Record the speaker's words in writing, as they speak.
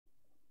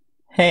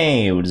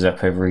Hey, what is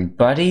up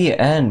everybody,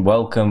 and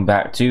welcome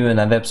back to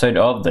another episode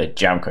of the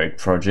JamCode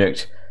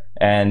project.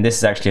 And this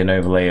is actually an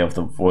overlay of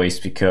the voice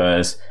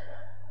because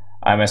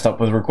I messed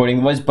up with recording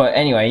the voice. But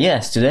anyway,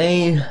 yes,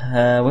 today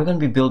we're going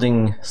to be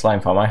building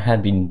slime farm. I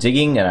had been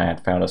digging and I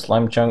had found a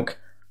slime chunk.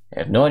 I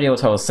have no idea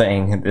what I was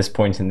saying at this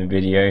point in the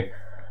video.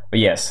 But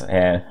yes,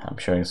 I'm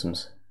showing some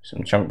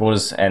chunk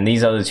borders, and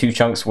these are the two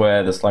chunks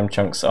where the slime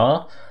chunks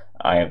are.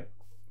 I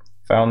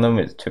found them.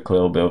 It took a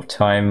little bit of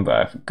time, but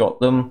I've got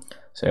them.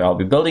 So I'll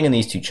be building in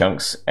these two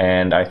chunks,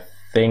 and I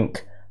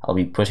think I'll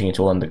be putting it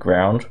all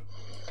underground.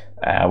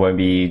 I won't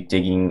be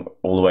digging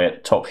all the way at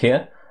the top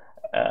here.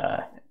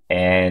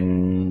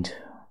 And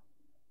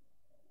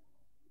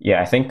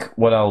yeah, I think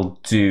what I'll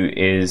do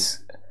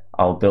is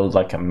I'll build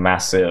like a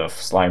massive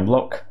slime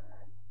block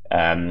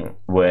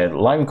with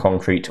lime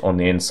concrete on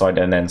the inside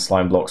and then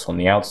slime blocks on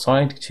the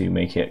outside to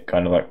make it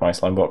kind of like my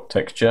slime block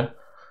texture,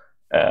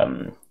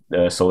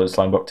 the solid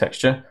slime block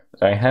texture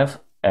that I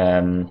have.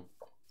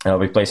 I'll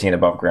be placing it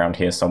above ground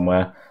here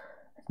somewhere.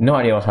 No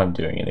idea what I'm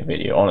doing in the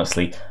video,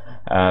 honestly.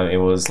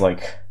 It was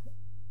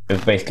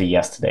basically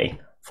yesterday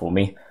for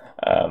me.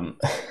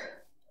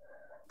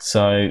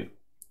 So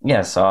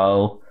yes,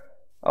 I'll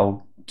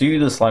do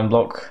the slime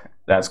block.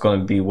 That's going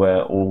to be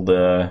where all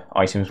the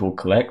items will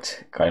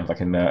collect, kind of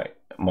like in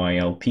my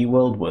LP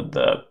world with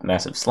the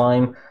massive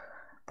slime.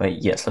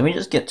 But yes, let me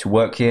just get to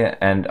work here,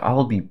 and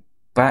I'll be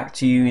back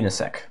to you in a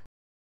sec.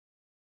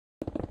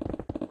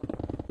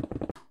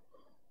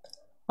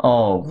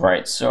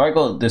 Alright, so I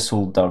got this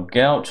all dug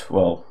out,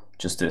 well,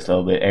 just this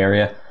little bit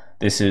area.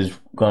 This is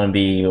going to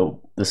be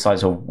the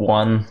size of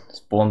one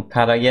spawn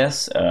pad, I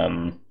guess.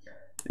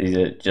 These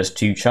are just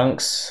two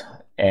chunks,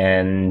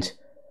 and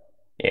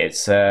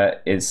it's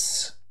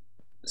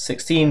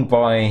 16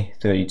 by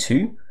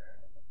 32,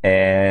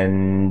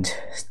 and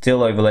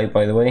still overlaid,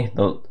 by the way.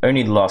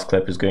 Only the last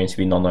clip is going to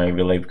be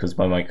non-overlaid because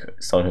my mic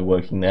started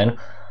working then.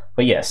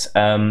 But yes,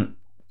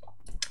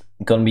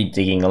 gonna be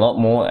digging a lot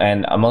more,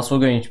 and I'm also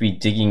going to be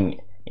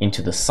digging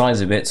into the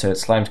sides of it so that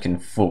slimes can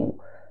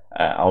fall.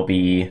 I'll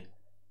be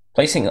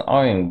placing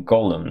iron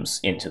golems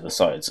into the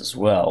sides as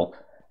well,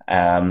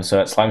 so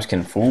that slimes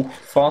can fall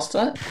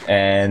faster,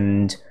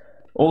 and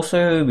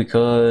also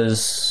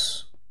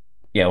because,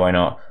 yeah, why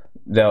not?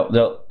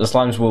 The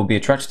slimes will be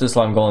attracted to the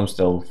slime golems,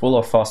 they'll fall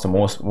off faster,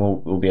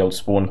 will be able to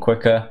spawn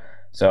quicker,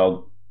 so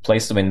I'll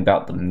place them in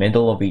about the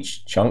middle of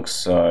each chunk,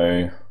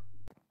 so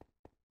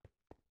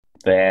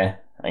there,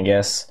 I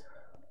guess.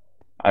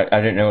 I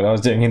don't know what I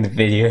was doing in the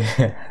video.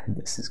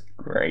 This is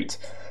great.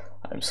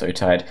 I'm so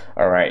tired.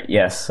 Alright,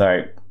 yes,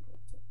 so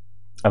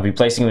I'll be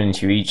placing them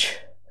into each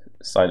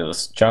side of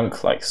this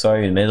chunk, like so,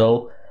 in the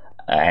middle,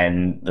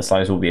 and the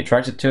slimes will be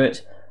attracted to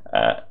it.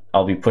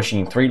 I'll be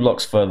pushing 3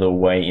 blocks further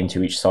away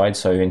into each side,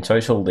 so in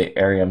total the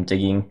area I'm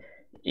digging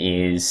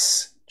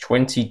is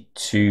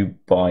 22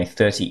 by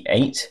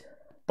 38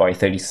 by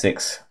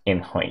 36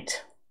 in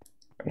height,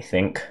 I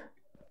think.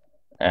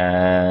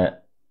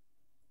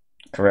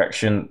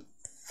 Correction,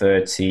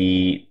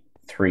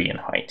 33 in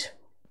height.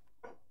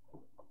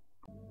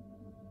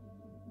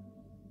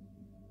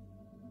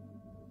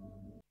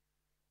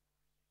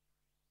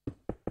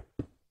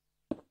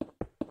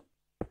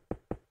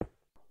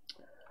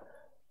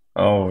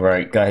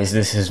 Alright guys,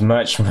 this is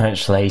much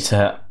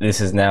later.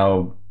 This is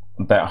now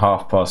about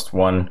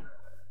 1:30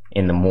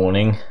 in the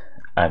morning.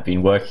 I've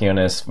been working on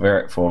this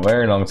for a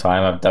very long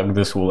time. I've dug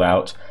this all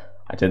out.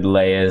 I did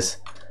layers.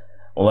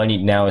 All I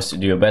need now is to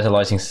do a better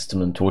lighting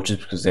system than torches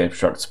because they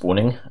obstruct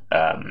spawning.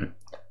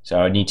 So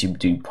I need to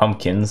do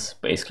pumpkins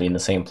basically in the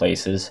same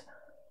places,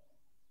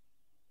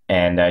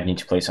 and I need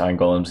to place iron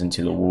golems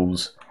into the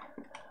walls.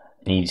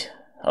 I need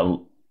a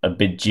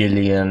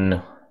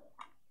bajillion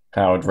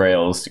powered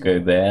rails to go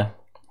there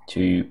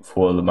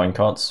for the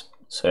minecarts,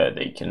 so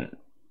they can,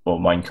 or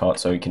minecart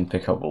so we can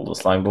pick up all the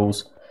slime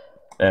balls.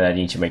 Then I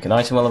need to make an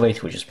item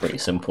elevator, which is pretty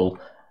simple,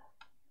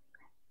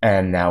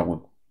 and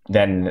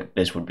then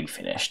this would be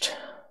finished.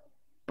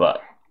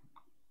 But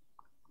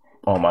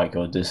oh my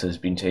god, this has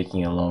been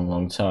taking a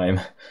long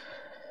time,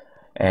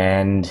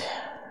 and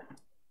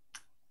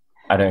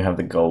I don't have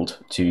the gold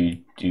to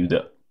do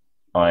the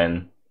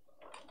powered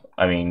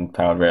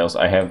rails.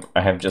 I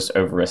have just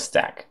over a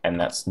stack, and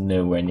that's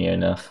nowhere near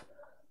enough.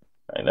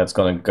 That's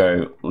gonna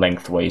go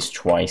lengthways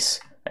twice,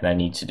 and I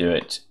need to do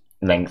it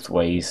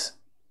lengthways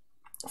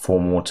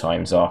 4 more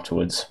times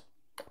afterwards,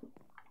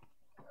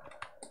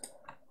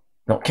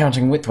 not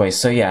counting widthways.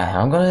 So yeah,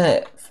 I'm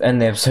gonna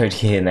end the episode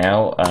here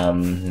now.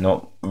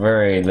 Not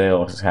very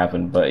little has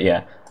happened, but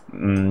yeah.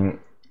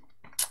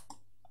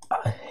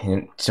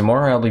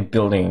 Tomorrow I'll be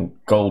building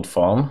a gold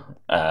farm,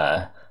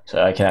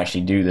 so I can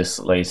actually do this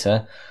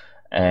later,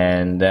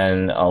 and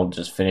then I'll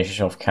just finish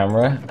off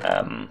camera.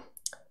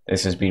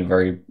 This has been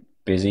very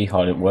busy,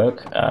 hard at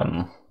work.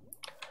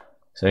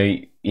 So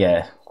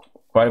yeah,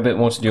 quite a bit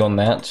more to do on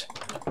that.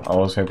 I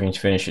was hoping to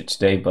finish it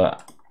today,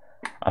 but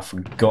I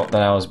forgot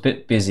that I was a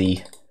bit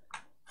busy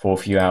for a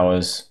few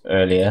hours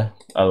earlier.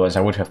 Otherwise,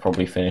 I would have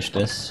probably finished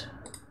this.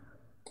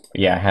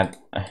 But yeah,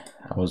 I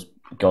was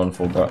gone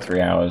for about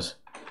 3 hours.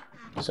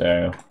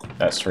 So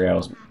that's 3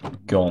 hours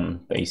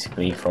gone,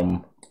 basically,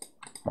 from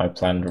my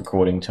planned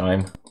recording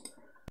time.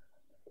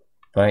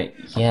 But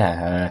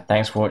yeah,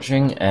 thanks for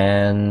watching,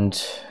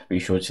 and be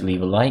sure to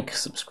leave a like,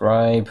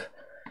 subscribe,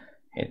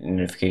 hit the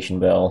notification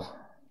bell,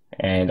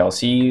 and I'll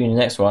see you in the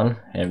next one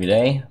every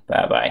day.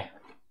 Bye bye.